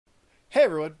Hey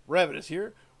everyone, Ravinous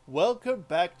here. Welcome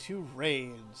back to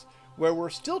REIGNS, where we're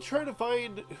still trying to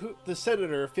find the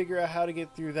senator, figure out how to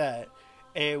get through that.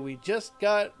 And we just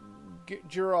got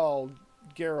Gerald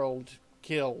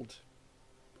killed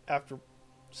after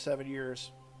 7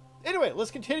 years. Anyway, let's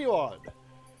continue on.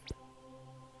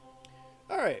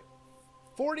 Alright,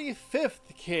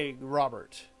 45th King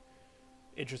Robert.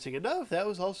 Interesting enough, that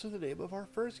was also the name of our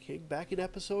first king back in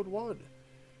episode 1.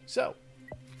 So,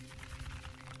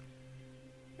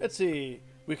 let's see.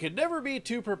 We can never be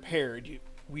too prepared.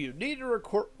 We need to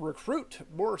recruit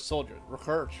more soldiers.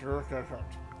 Recruit.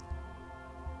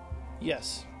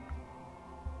 Yes.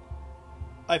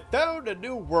 I found a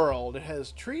new world. It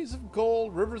has trees of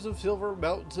gold, rivers of silver,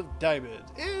 mountains of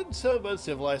diamonds, and some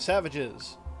uncivilized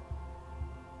savages.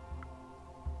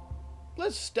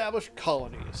 Let's establish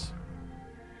colonies.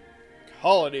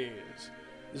 Colonies.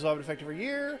 This will have an effect every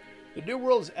year. The new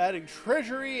world is adding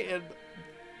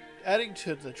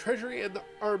to the treasury and the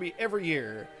army every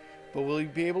year, but will you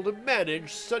be able to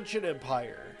manage such an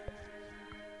empire?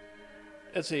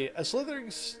 Let's see. A slithering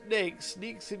snake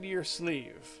sneaks into your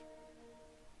sleeve.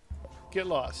 Get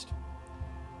lost.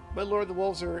 My lord, the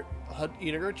wolves are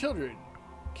eating our children.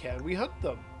 Can we hunt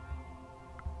them?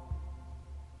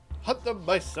 Hunt them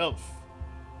myself.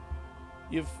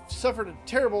 You've suffered a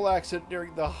terrible accident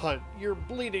during the hunt. You're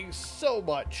bleeding so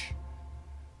much.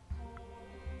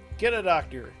 Get a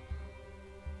doctor.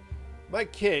 My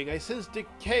king, I sense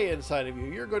decay inside of you.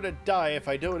 You're going to die if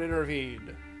I don't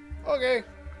intervene. Okay.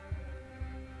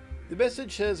 The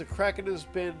message says a kraken has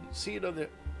been seen on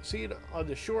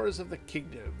the shores of the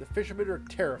kingdom. The fishermen are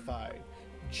terrified.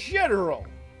 General!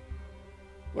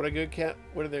 What are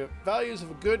the values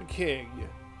of a good king?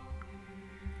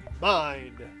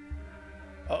 Mind.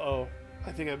 Uh-oh.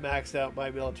 I think I maxed out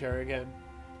my military again.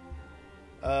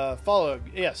 Follow.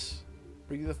 Yes.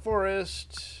 Bring the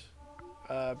forest.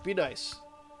 Be nice.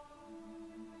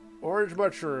 Orange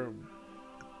mushroom.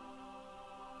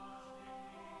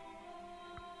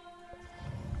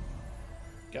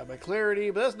 Got my clarity,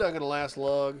 but that's not going to last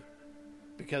long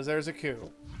because there's a coup.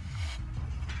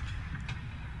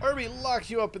 Army locks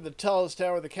you up in the tallest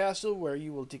tower of the castle, where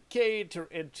you will decay to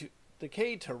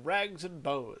rags and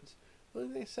bones. Well,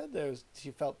 they said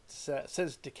she felt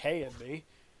sense decay in me.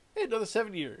 Hey, another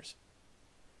 7 years.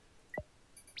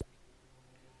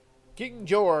 King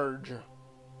George.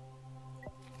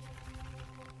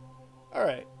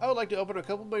 Alright, I would like to open a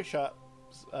couple of my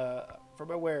shops for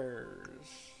my wares.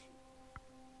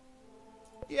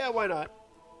 Yeah, why not?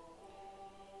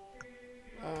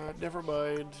 Never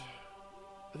mind.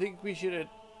 I think we should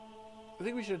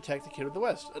attack the King of the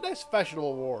West. A nice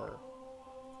fashionable war.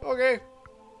 Okay.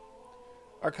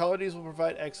 Our colonies will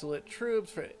provide excellent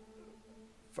troops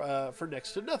for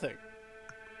next to nothing.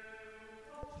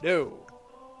 No.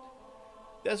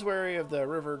 This area of the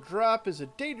river drop is a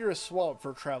dangerous swamp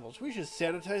for travels. We should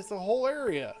sanitize the whole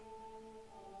area.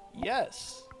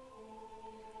 Yes.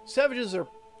 Savages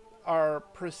are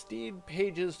pristine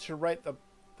pages to write the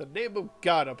name of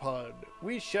God upon.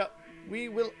 We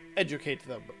will educate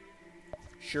them.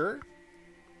 Sure.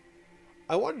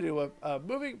 I want to do a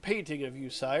moving painting of you,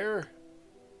 sire.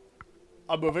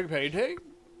 A moving painting?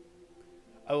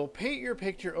 I will paint your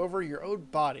picture over your own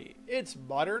body. It's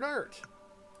modern art.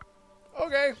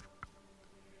 Okay.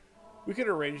 We can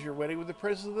arrange your wedding with the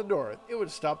Princess of the North. It would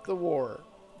stop the war.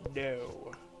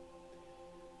 No.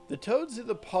 The toads in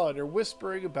the pond are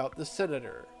whispering about the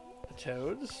senator. The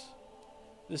toads?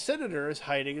 The senator is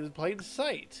hiding in plain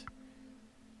sight.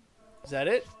 Is that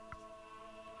it?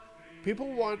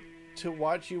 People want to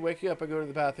watch you waking up and go to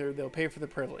the bathroom. They'll pay for the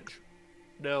privilege.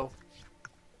 No.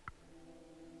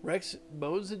 Rex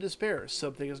moans in despair.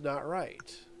 Something is not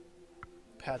right.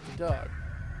 Pat the dog.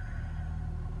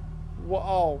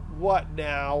 Oh, what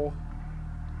now?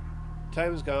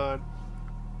 Time's gone.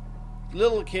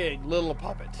 Little king, little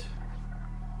puppet.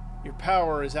 Your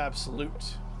power is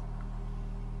absolute.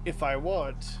 If I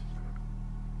want,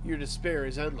 your despair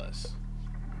is endless.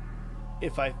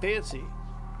 If I fancy,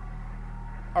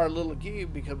 our little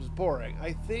game becomes boring.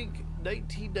 I think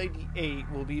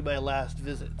 1998 will be my last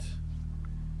visit.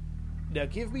 Now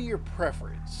give me your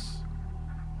preference.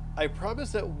 I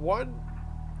promise that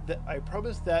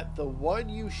the one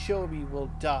you show me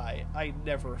will die. I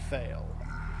never fail.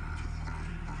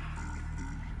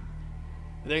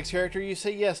 The next character you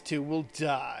say yes to will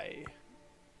die.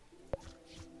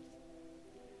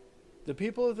 The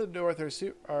people of the North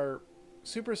are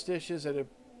superstitious and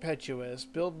impetuous.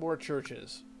 Build more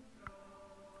churches.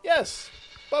 Yes!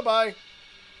 Bye-bye.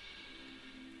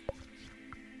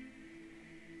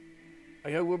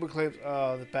 A young woman claims...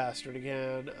 Oh, the bastard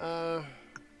again.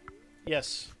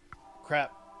 Yes.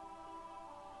 Crap.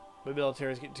 My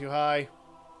military is getting too high.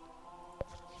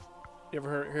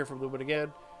 Never hear from them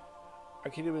again.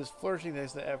 Our kingdom is flourishing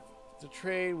thanks to the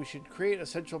trade. We should create a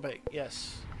central bank.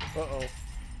 Yes. Uh-oh.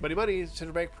 Money, money.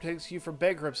 Central bank protects you from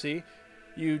bankruptcy.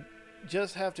 You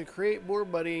just have to create more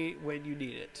money when you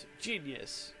need it.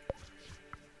 Genius.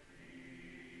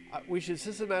 We should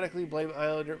systematically blame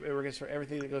islander immigrants for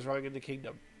everything that goes wrong in the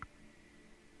kingdom.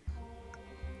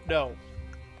 No.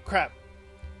 Crap.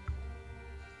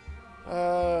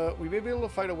 We may be able to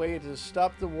find a way to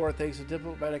stop the war thanks to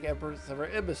diplomatic efforts of our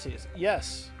embassies.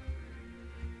 Yes.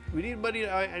 We need money to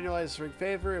annualize the ring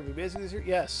favor. It'll be amazing this year.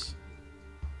 Yes.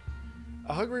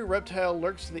 A hungry reptile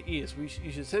lurks to the east.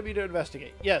 You should send me to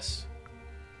investigate. Yes.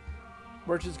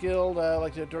 Merchants Guild,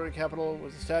 like to adorn the capital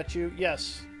with a statue.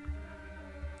 Yes.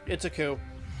 It's a coup.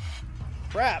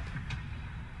 Crap.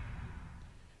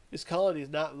 This colony is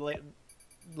not letting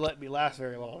me last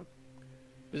very long.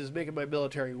 This is making my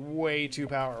military way too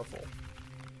powerful.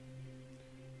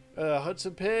 Hunt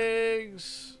some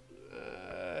pigs.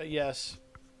 Yes.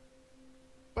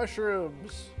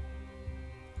 Mushrooms.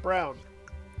 Brown.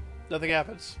 Nothing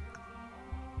happens.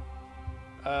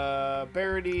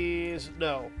 Baronies.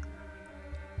 No.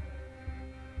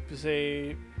 To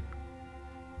say,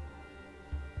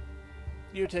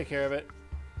 you take care of it.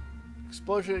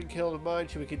 Explosion killed a mine.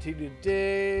 Should we continue to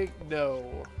dig?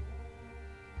 No.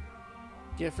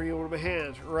 Gift for you, one of my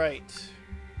hands. Right.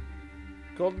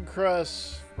 Golden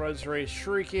Crust runs race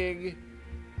shrieking.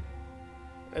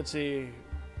 Let's see.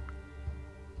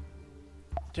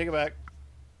 Take it back.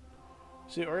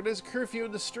 See, organize a curfew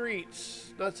in the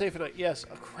streets. Not safe at night. Yes.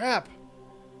 Oh, crap.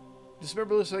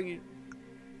 Dismember this thing.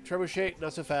 Trebuchet.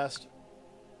 Not so fast.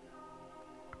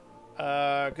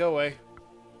 Go away.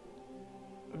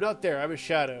 I'm not there. I'm a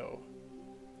shadow.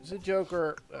 Is it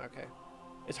Joker? Okay.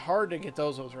 It's hard to get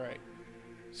those ones right.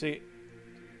 See,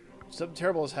 something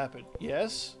terrible has happened.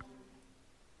 Yes?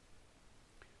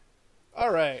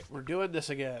 Alright, we're doing this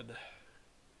again.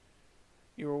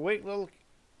 You were awake, little...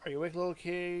 Are you awake, little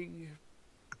king?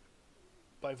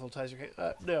 Blindfold ties your king.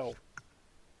 No.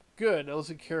 Good. Now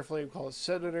listen carefully and call it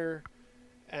senator.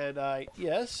 And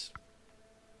yes.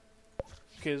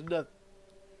 Okay, there's nothing.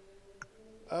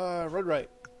 Run right.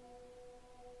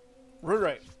 Run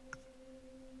right.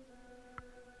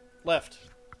 Left.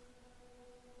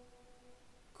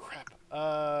 Crap.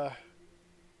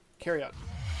 Carry on.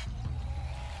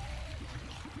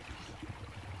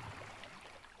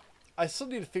 I still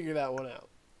need to figure that one out.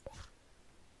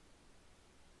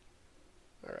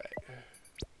 Alright.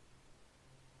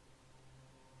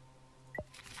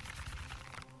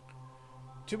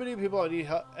 Too many people need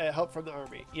help from the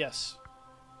army. Yes.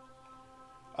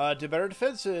 To better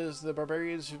defenses, the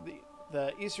barbarians,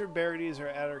 the eastern baronies are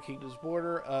at our kingdom's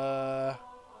border.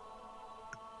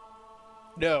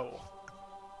 No.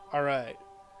 Alright.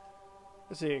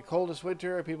 Let's see. Coldest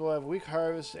winter. People have weak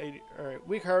harvest. Alright.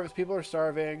 Weak harvest. People are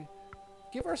starving.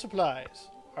 Give our supplies.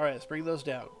 Alright. Let's bring those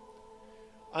down.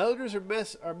 Islanders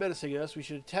are menacing us. We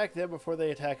should attack them before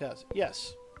they attack us.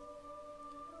 Yes.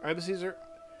 Our enemies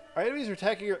are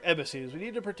attacking our embassies. We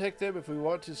need to protect them if we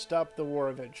want to stop the war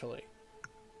eventually.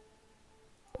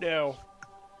 No.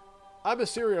 I'm a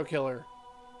serial killer.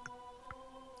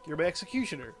 You're my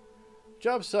executioner.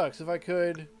 Job sucks. If I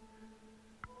could...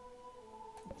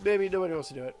 Maybe nobody wants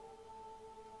to do it.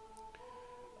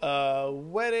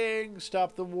 Wedding.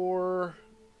 Stop the war.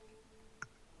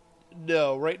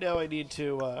 No. Right now I need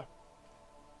to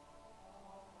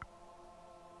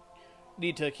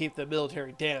keep the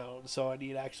military down. So I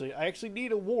actually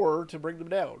need a war to bring them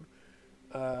down.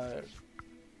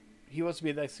 He wants to be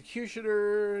an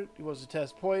executioner. He wants to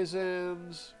test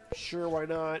poisons. Sure, why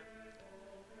not?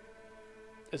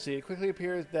 Let's see. It quickly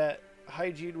appears that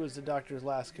hygiene was the doctor's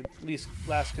last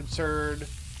concern.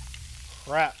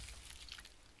 Crap.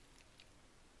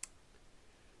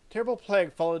 Terrible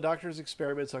plague followed the doctor's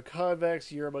experiments on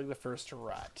convicts. You're among the first to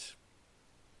rot.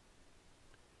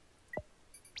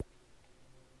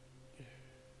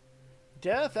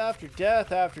 Death after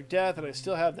death after death, and I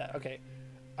still have that. Okay.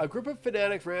 A group of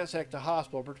fanatics ransacked the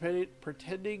hospital,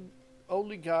 pretending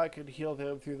only God can heal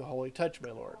them through the holy touch,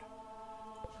 my lord.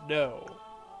 No.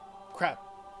 Crap.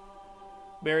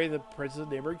 Marry the prince of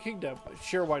the neighboring kingdom.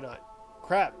 Sure, why not?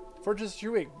 Crap. Fortress is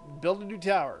too weak. Build a new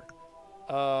tower.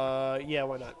 Yeah,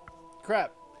 why not?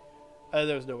 Crap.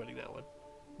 There was no winning that one.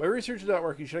 My research is not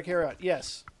working. Should I carry on?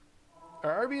 Yes.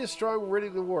 Our army is strong,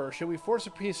 winning the war. Should we force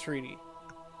a peace treaty?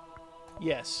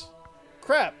 Yes.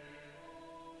 Crap.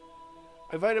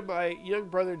 I invited my young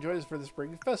brother to join us for the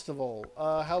spring festival.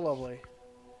 How lovely.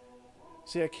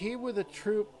 See, I came with a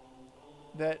troop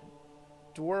that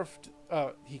dwarfed.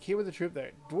 He came with the troop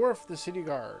there. Dwarf the city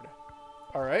guard.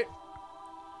 All right.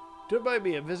 Don't mind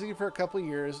me. I'm visiting for a couple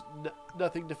years.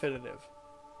 Nothing definitive.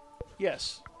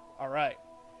 Yes. All right.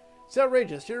 It's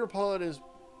outrageous. General Pollen has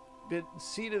been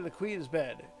seen in the Queen's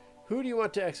bed. Who do you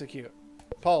want to execute?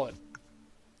 Pollen.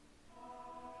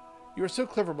 You are so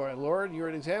clever, my lord. You are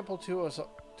an example to us,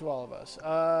 to all of us.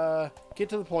 Get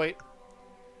to the point.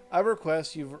 I have a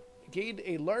request. You've gained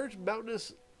a large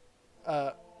mountainous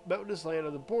land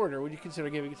on the border. Would you consider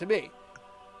giving it to me?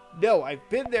 No, I've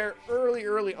been there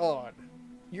early on.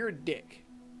 You're a dick.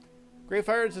 Great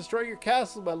fire is destroying your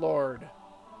castle, my lord.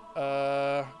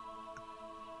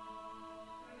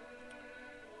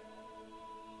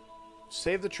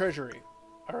 Save the treasury.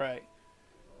 Alright.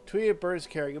 Tweet birds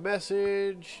carrying a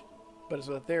message, but it's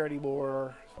not there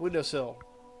anymore. Windowsill.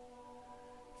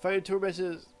 Find tour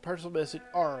message, parcel message,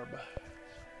 arm.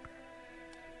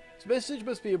 This message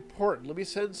must be important. Let me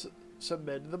send some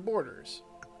men to the borders.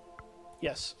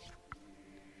 Yes.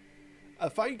 A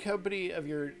fine company of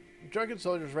your drunken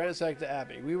soldiers ransacked the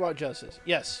abbey. We want justice.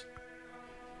 Yes.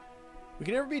 We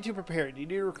can never be too prepared. You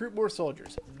need to recruit more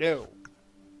soldiers. No.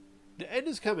 The end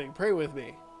is coming. Pray with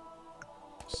me.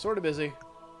 Sort of busy.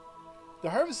 The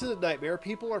harvest is a nightmare.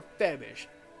 People are famished.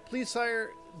 Please,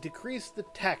 sire, decrease the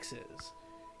taxes.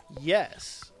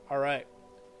 Yes. All right.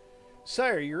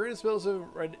 Sire, your urine smells of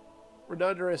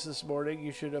Ravinous this morning.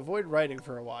 You should avoid riding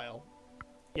for a while.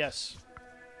 Yes.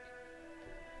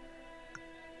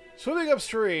 Swimming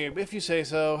upstream, if you say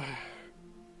so.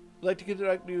 Like to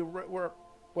conduct new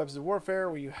weapons of warfare.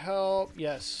 Will you help?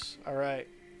 Yes. All right.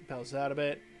 Balance out a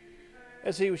bit.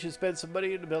 Let's see. We should spend some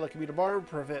money to build a communal barn.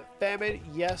 Prevent famine.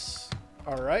 Yes.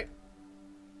 All right.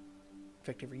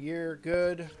 Effect every year.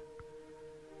 Good.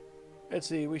 Let's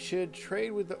see. We should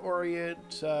trade with the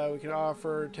Orient. We can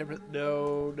offer 10%.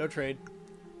 No. No trade.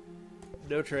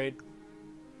 No trade.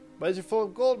 Mines are full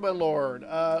of gold, my lord.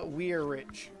 We are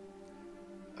rich.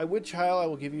 I would, child, I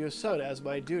will give you a son as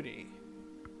my duty.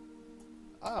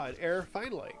 Ah, an heir,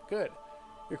 finally. Good.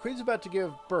 Your queen's about to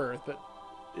give birth, but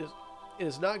it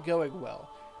is not going well.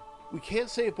 We can't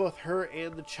save both her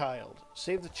and the child.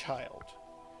 Save the child.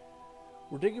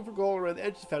 We're digging for gold around the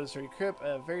edge of the fountain, starting crypt.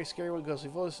 A very scary one, ghostly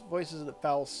voices and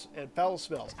foul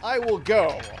smells. I will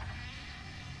go.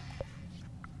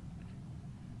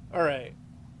 All right.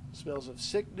 Smells of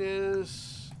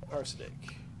sickness, arsenic.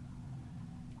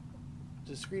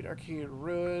 Discreet arcane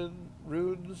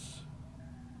runes.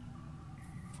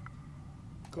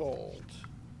 Gold.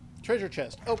 Treasure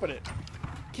chest. Open it.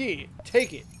 Key.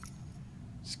 Take it.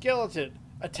 Skeleton.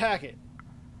 Attack it.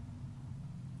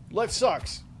 Life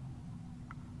sucks.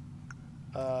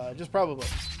 Just probably.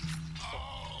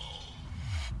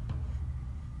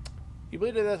 You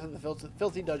bleed to death on the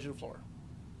filthy dungeon floor.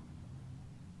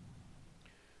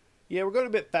 Yeah, we're going a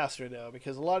bit faster now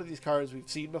because a lot of these cards we've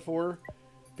seen before.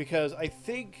 Because I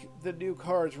think the new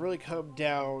cards really come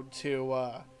down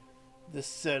to the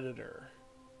Senator.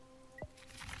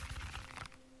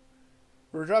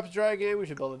 We're dropping dry again. We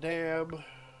should build a dam.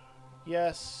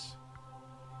 Yes.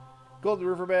 Golden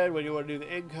riverbed when you want to do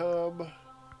the income.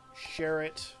 Share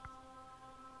it.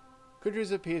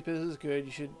 Countries of peace. Business is good.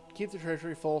 You should keep the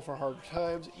treasury full for harder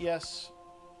times. Yes.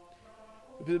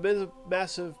 With the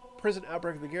massive prison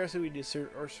outbreak in the garrison, we need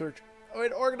to search. Oh,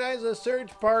 and organize a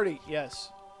search party. Yes.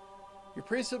 Your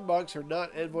priests and monks are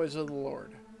not envoys of the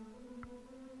Lord.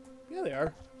 Yeah, they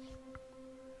are.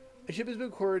 A ship has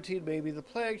been quarantined. Maybe the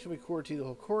plague. Should we quarantine the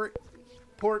whole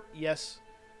port? Yes.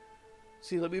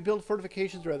 See, let me build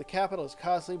fortifications around the capital. It's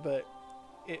costly, but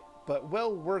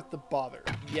well worth the bother.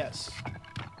 Yes.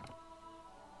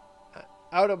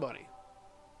 Out of money.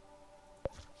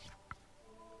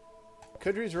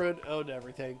 Countries run, own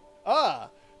everything. Ah,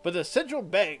 but the central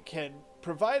bank can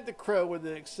provide the crow with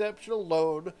an exceptional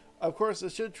loan. Of course, the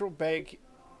central bank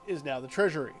is now the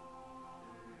treasury.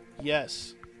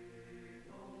 Yes.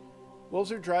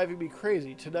 Wolves are driving me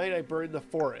crazy. Tonight I burned the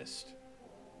forest.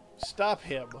 Stop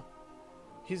him.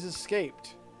 He's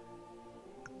escaped.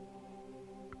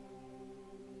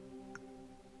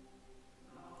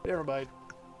 Never mind.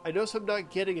 I notice I'm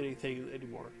not getting anything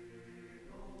anymore.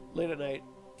 Late at night.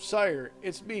 Sire,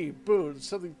 it's me, Boone.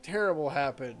 Something terrible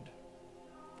happened.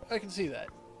 I can see that.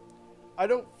 I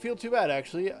don't feel too bad,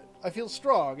 actually. I feel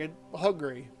strong and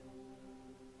hungry.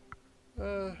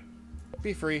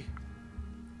 Be free.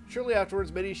 Shortly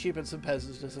afterwards, many sheep and some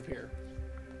peasants disappear.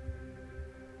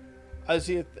 I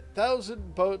see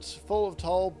 1,000 boats full of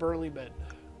tall, burly men.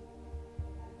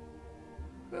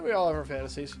 Well, we all have our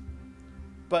fantasies.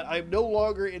 But I'm no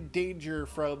longer in danger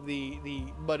from the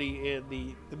money and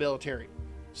the military.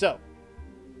 So,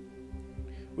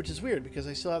 which is weird because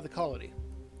I still have the colony.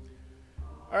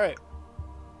 Alright.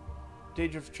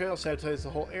 Danger of trail, sanitize the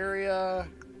whole area.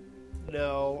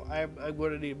 No, I'm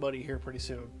going to need money here pretty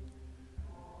soon.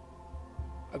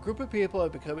 A group of people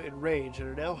have become enraged and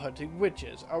are now hunting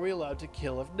witches. Are we allowed to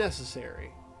kill if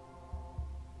necessary?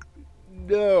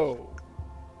 No.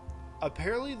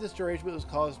 Apparently this derangement was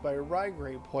caused by rye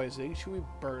grain poisoning. Should we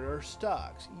burn our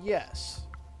stocks? Yes.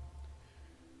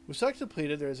 With stocks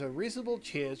depleted, there is a reasonable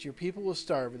chance your people will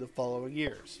starve in the following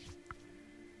years.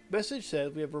 Message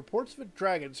says we have reports of a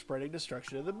dragon spreading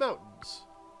destruction in the mountains.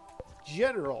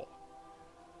 General.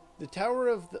 The tower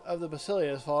of the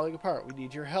Basilia is falling apart. We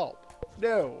need your help.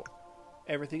 No.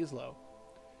 Everything is low.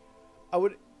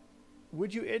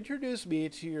 Would you introduce me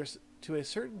to a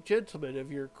certain gentleman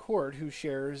of your court who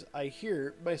shares, I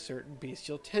hear, my certain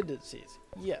bestial tendencies?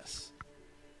 Yes.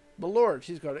 My lord,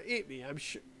 she's going to eat me. I'm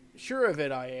sure of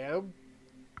it, I am.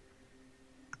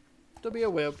 Don't be a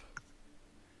wimp.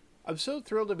 I'm so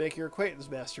thrilled to make your acquaintance,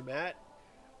 Master Matt.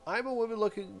 I'm a woman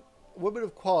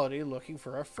of quality looking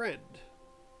for a friend.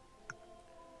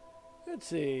 Let's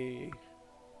see.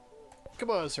 Come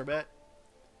on, Sir Matt.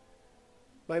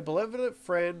 My benevolent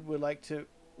friend would like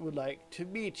to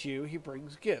meet you. He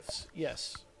brings gifts.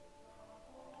 Yes.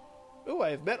 Oh,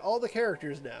 I've met all the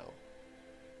characters now.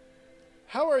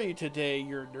 How are you today,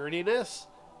 your nerdiness?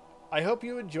 I hope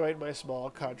you enjoyed my small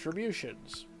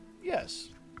contributions. Yes.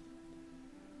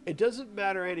 It doesn't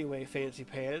matter anyway, Fancy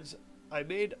Pants. I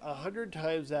made 100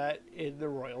 times that in the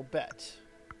royal bet.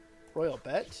 Royal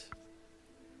bet?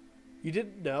 You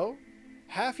didn't know?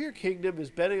 Half your kingdom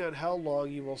is betting on how long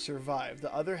you will survive.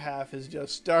 The other half is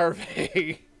just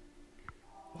starving.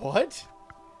 What?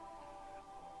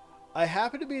 I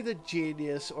happen to be the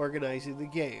genius organizing the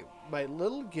game. My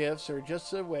little gifts are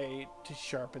just a way to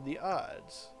sharpen the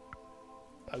odds.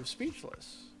 I'm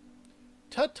speechless.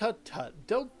 Tut, tut, tut.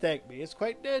 Don't thank me. It's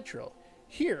quite natural.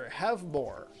 Here, have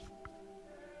more.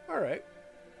 Alright.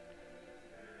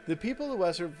 The people of the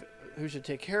West are who should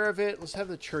take care of it. Let's have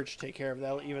the church take care of it.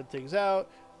 That'll even things out.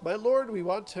 My lord, we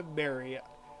want to marry.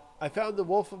 I found the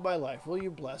wolf of my life. Will you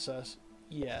bless us?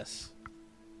 Yes.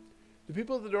 The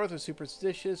people of the North are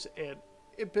superstitious and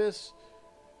impious.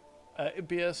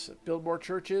 Build more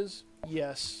churches?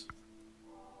 Yes.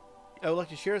 I would like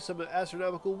to share some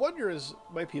astronomical wonders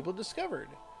my people discovered.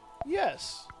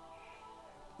 Yes.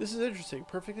 This is interesting.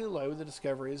 Perfectly in line with the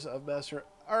discoveries of Master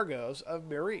Argos of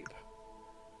Merip.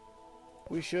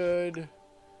 We should...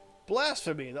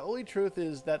 Blasphemy. The only truth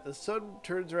is that the sun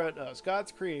turns around us.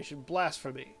 God's creation.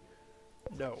 Blasphemy.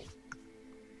 No.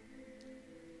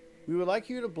 We would like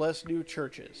you to bless new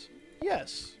churches.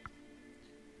 Yes.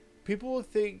 People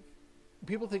think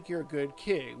you're a good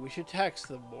king. We should tax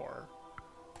them more.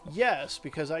 Yes,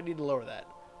 because I need to lower that.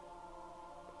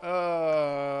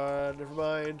 Never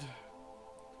mind.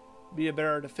 Be a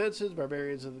better defenses.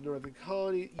 Barbarians of the northern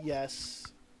colony. Yes.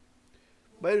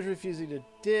 Miners refusing to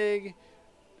dig.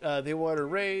 They want to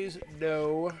raise.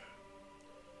 No.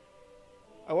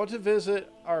 I want to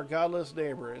visit our godless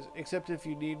neighbors, except if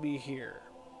you need me here.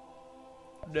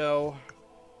 No.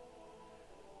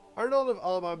 Arnold of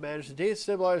Alabama managed to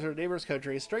destabilize our neighbor's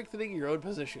country, strengthening your own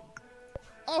position.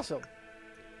 Awesome.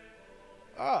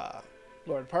 Ah,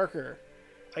 Lord Parker.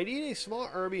 I need a small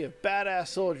army of badass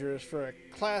soldiers for a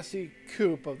classy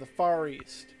coup of the Far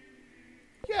East.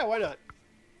 Yeah, why not?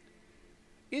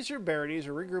 Eastern baronies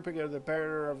are regrouping under the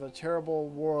banner of a terrible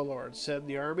warlord. Send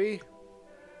the army?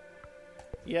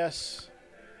 Yes.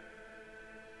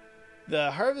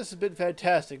 The harvest has been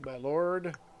fantastic, my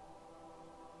lord.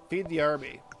 Feed the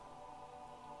army.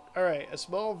 Alright, a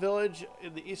small village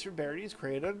in the Eastern baronies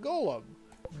created a golem.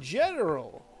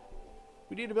 General!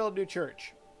 We need to build a new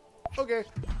church. Okay.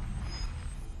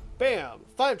 Bam!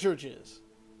 5 churches.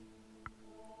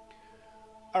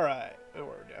 Alright. How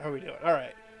are we doing?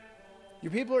 Alright.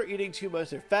 Your people are eating too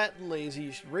much. They're fat and lazy.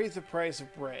 You should raise the price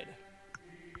of bread.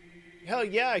 Hell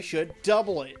yeah, I should.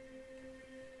 Double it.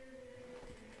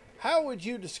 How would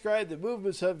you describe the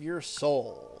movements of your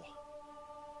soul?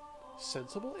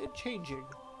 Sensible and changing.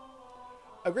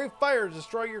 A great fire is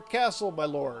destroying your castle, my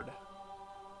lord.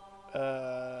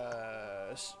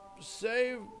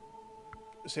 Save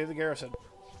the garrison.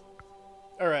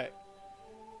 Alright.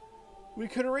 We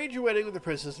could arrange a wedding with the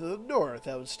princess of the north.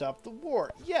 That would stop the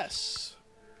war. Yes.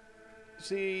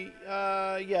 See,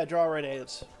 yeah, draw red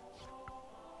ants.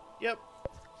 Yep.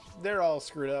 They're all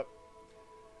screwed up.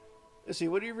 Let's see,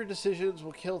 one of your decisions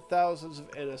will kill thousands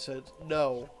of innocents.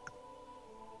 No.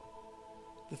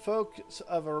 The folks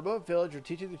of a remote village are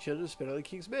teaching the children to spit on the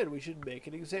king's men. We should make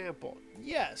an example.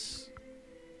 Yes.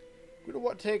 We're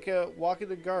going to take a walk in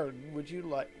the garden. Would you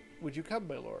come,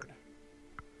 my lord?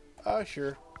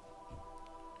 Sure.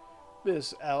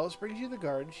 Miss Alice brings you to the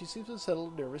garden. She seems unsettled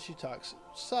and nervous. She talks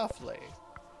softly.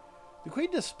 The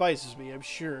Queen despises me, I'm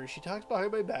sure. She talks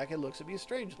behind my back and looks at me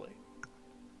strangely.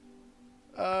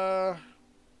 Might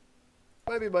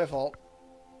be my fault.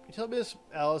 You tell Miss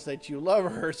Alice that you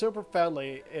love her so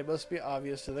profoundly, it must be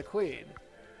obvious to the Queen.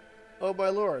 Oh, my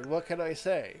lord, what can I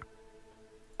say?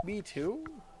 Me too?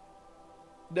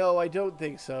 No, I don't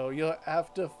think so. You'll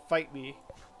have to fight me.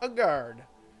 On guard.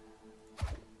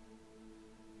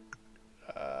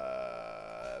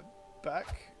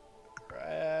 Back.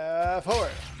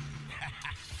 Forward.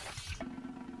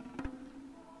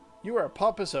 You are a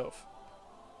pompous oaf.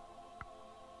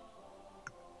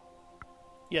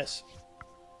 Yes.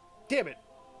 Damn it.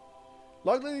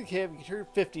 Long live the camp. You can turn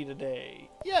 50 today.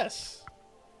 Yes.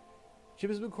 Ship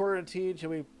has been quarantined.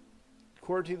 Shall we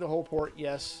quarantine the whole port?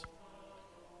 Yes.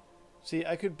 See,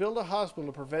 I could build a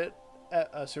hospital to prevent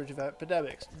a surge of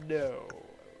epidemics. No.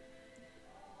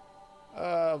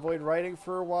 Avoid writing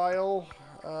for a while.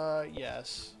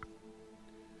 Yes.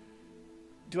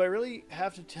 Do I really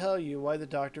have to tell you why the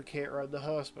doctor can't run the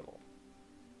hospital?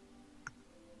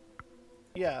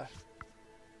 Yeah.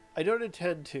 I don't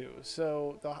intend to.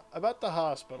 So, about the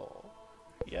hospital.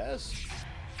 Yes?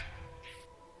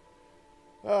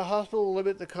 Hospital will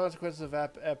limit the consequences of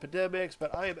epidemics,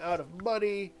 but I am out of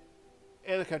money,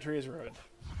 and the country is ruined.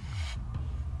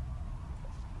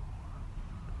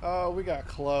 Oh, we got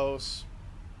close.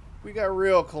 We got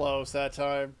real close that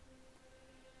time.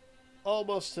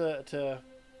 Almost to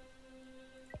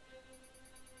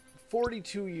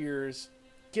 42 years,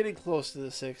 getting close to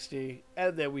the 60,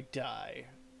 and then we die.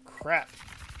 Crap.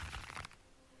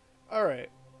 Alright.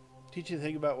 Teach you the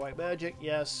thing about white magic?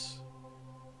 Yes.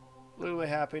 Literally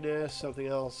happiness. Something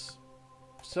else.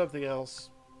 Something else.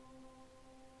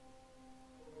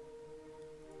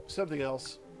 Something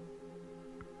else.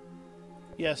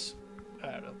 Yes.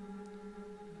 I don't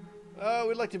know.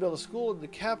 We'd like to build a school in the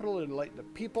capital and enlighten the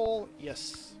people.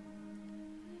 Yes.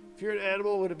 If you're an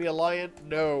animal, would it be a lion?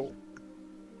 No.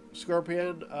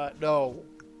 Scorpion? No.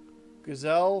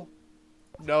 Gazelle?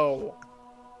 No.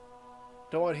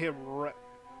 Don't want him.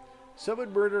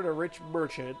 Someone murdered a rich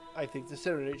merchant. I think the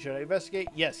Senate. Should I investigate?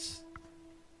 Yes.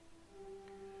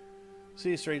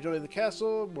 See a strange in the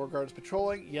castle. More guards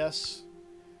patrolling. Yes.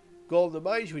 Gold in the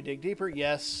mine. Should we dig deeper?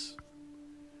 Yes.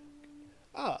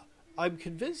 Ah. I'm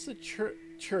convinced the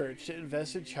church to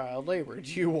invest in child labor.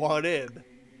 Do you want in?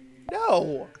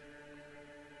 No.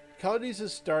 Colonies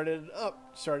has started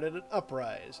an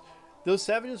uprise. Those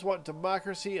savages want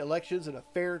democracy, elections, and a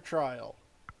fair trial.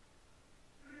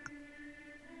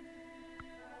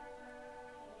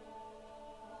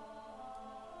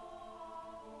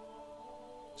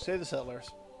 Save the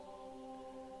settlers.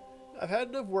 I've had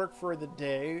enough work for the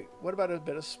day. What about a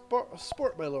bit of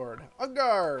sport, my lord? On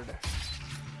guard!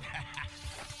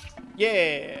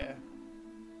 Yeah!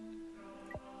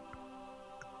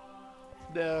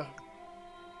 No.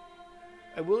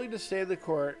 I'm willing to stay in the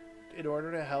court in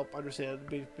order to help understand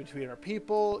between our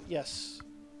people. Yes.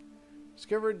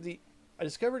 I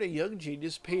discovered a young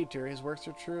genius painter. His works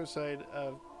are true sign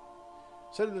of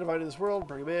the divine in this world.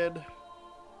 Bring him in.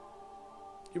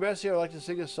 Your Majesty, I would like to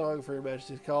sing a song for Your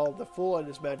Majesty. It's called The Fool and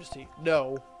His Majesty.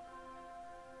 No.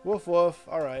 Woof woof.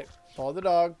 Alright. Follow the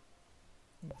dog.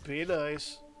 Be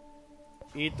nice.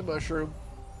 Eat the mushroom.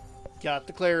 Got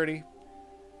the clarity.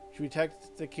 Should we attack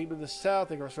the kingdom of the south?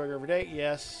 They grow stronger every day.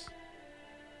 Yes.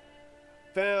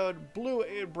 Found blue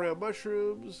and brown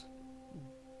mushrooms.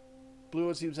 Blue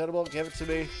one seems edible. Give it to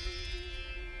me.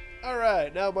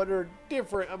 Alright, now I'm under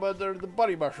the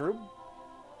bunny mushroom.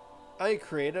 I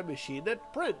create a machine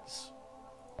that prints.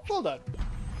 Well done.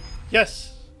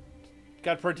 Yes.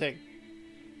 Got printing.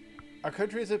 Our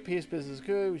country is at peace. Business is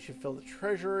good. We should fill the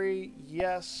treasury.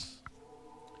 Yes.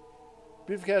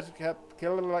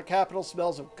 Beautiful capital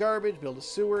smells of garbage. Build a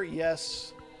sewer.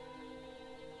 Yes.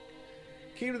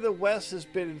 Kingdom of the West has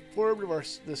been informed of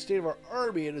the state of our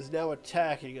army and is now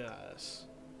attacking us.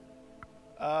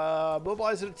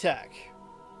 Mobilize an attack.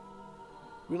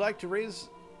 We'd like to raise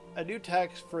a new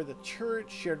tax for the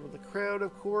church, shared with the crown,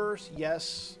 of course.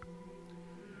 Yes.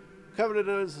 Covenant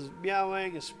is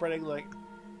meowing, is spreading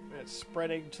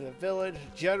to the village.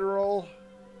 General.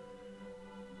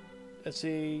 Let's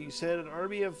see. You sent an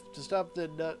army to stop the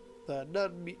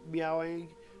nut meowing.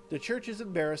 The church is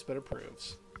embarrassed but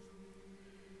approves.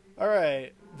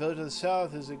 Alright. Village of the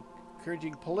south is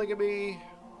encouraging polygamy.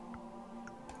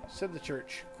 Send the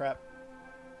church. Crap.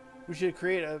 We should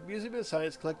create a museum of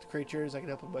science, collect creatures. I can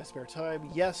help in my spare time.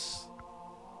 Yes.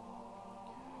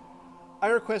 I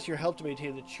request your help to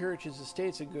maintain the church's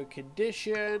estates in good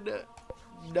condition.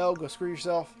 No, go screw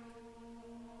yourself.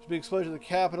 There's a big explosion in the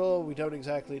capital. We don't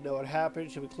exactly know what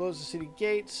happened. Should we close the city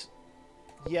gates?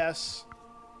 Yes.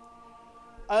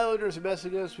 Islanders are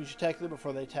messing us. We should attack them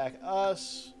before they attack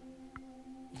us.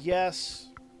 Yes.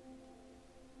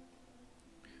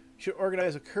 Should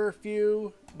organize a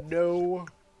curfew? No.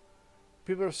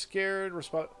 People are scared.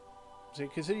 So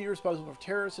consider you responsible for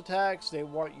terrorist attacks. They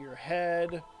want your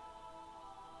head.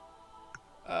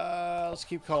 Let's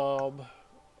keep calm.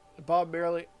 Bob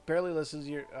barely listens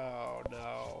to your... Oh,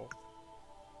 no.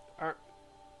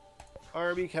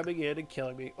 Army coming in and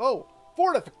killing me. Oh!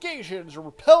 Fortifications are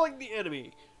repelling the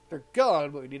enemy. They're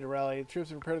gone, but we need to rally the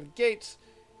troops and repair the gates.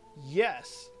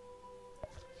 Yes.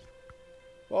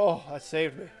 Oh, that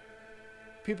saved me.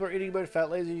 People are eating my fat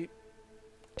lazy.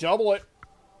 Double it.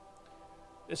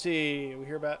 Let's see. We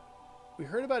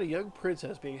heard about a young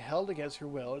princess being held against her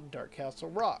will in Dark Castle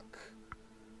Rock.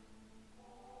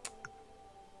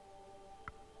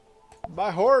 My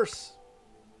horse.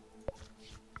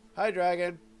 Hi,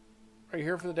 dragon. Are you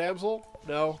here for the damsel?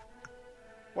 No.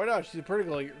 Why not? She's a pretty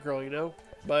girl, you know.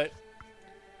 But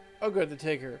I'll go ahead and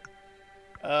take her.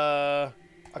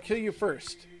 I'll kill you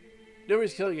first.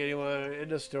 Nobody's killing anyone.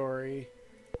 End of story.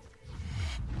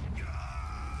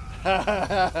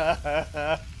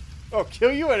 Oh,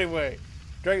 kill you anyway.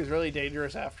 Dragon's really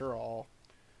dangerous after all.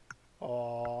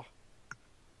 Aww.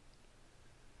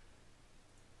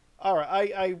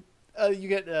 Alright, you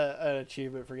get an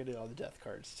achievement for getting all the death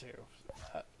cards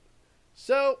too.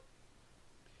 So,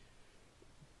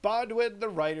 Bondwin the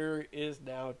writer is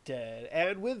now dead.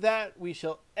 And with that, we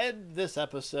shall end this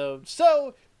episode.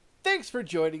 So, thanks for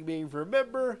joining me.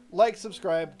 Remember, like,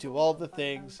 subscribe, do all the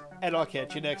things, and I'll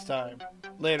catch you next time.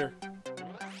 Later.